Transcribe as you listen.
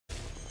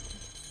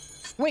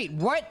Wait,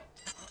 what?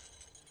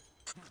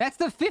 That's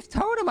the 5th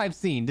totem I've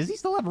seen. Does he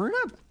still have rune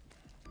up?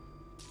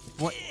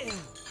 What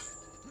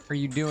are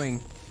you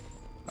doing?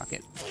 Fuck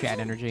it. Chat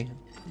energy.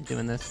 I'm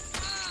doing this.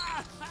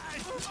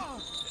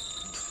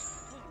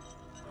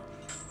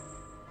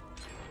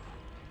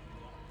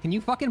 Can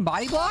you fucking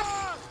body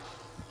block?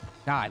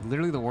 God,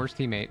 literally the worst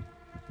teammate.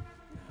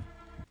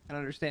 I don't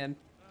understand.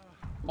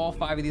 All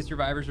 5 of these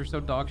survivors are so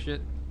dog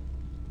shit.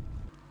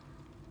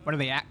 What are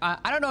they? I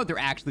don't know what they're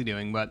actually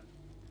doing, but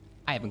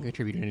I haven't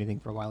contributed anything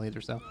for a while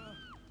either, so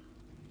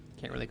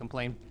can't really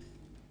complain.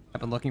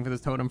 I've been looking for this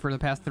totem for the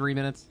past 3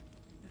 minutes.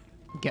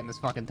 Getting this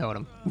fucking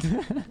totem.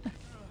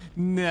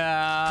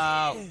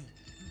 No.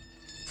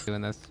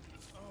 Doing this.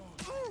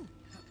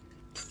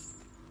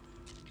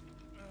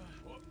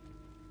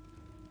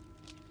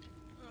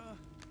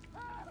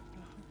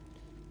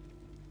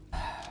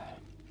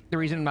 The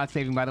reason I'm not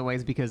saving, by the way,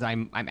 is because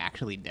I'm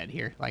actually dead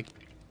here. Like,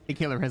 the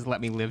killer has let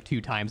me live 2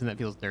 times, and that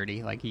feels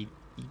dirty. Like, he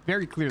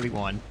very clearly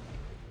won.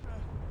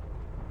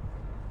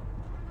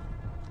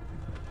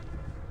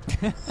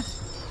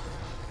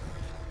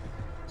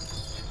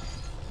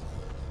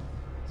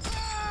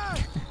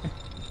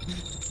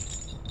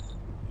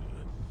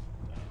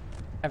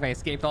 Have I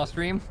escaped all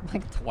stream?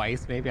 Like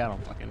twice, maybe? I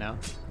don't fucking know.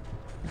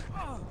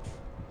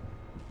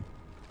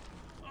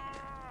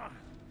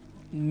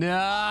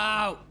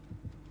 No!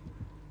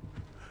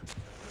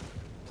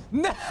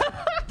 No!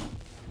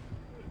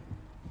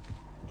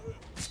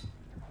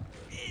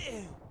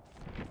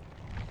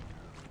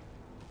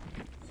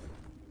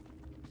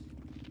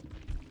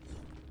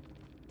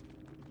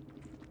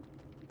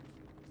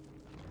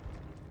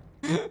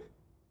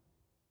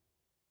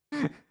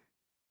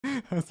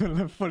 That's one of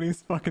the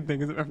funniest fucking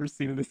things I've ever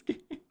seen in this game.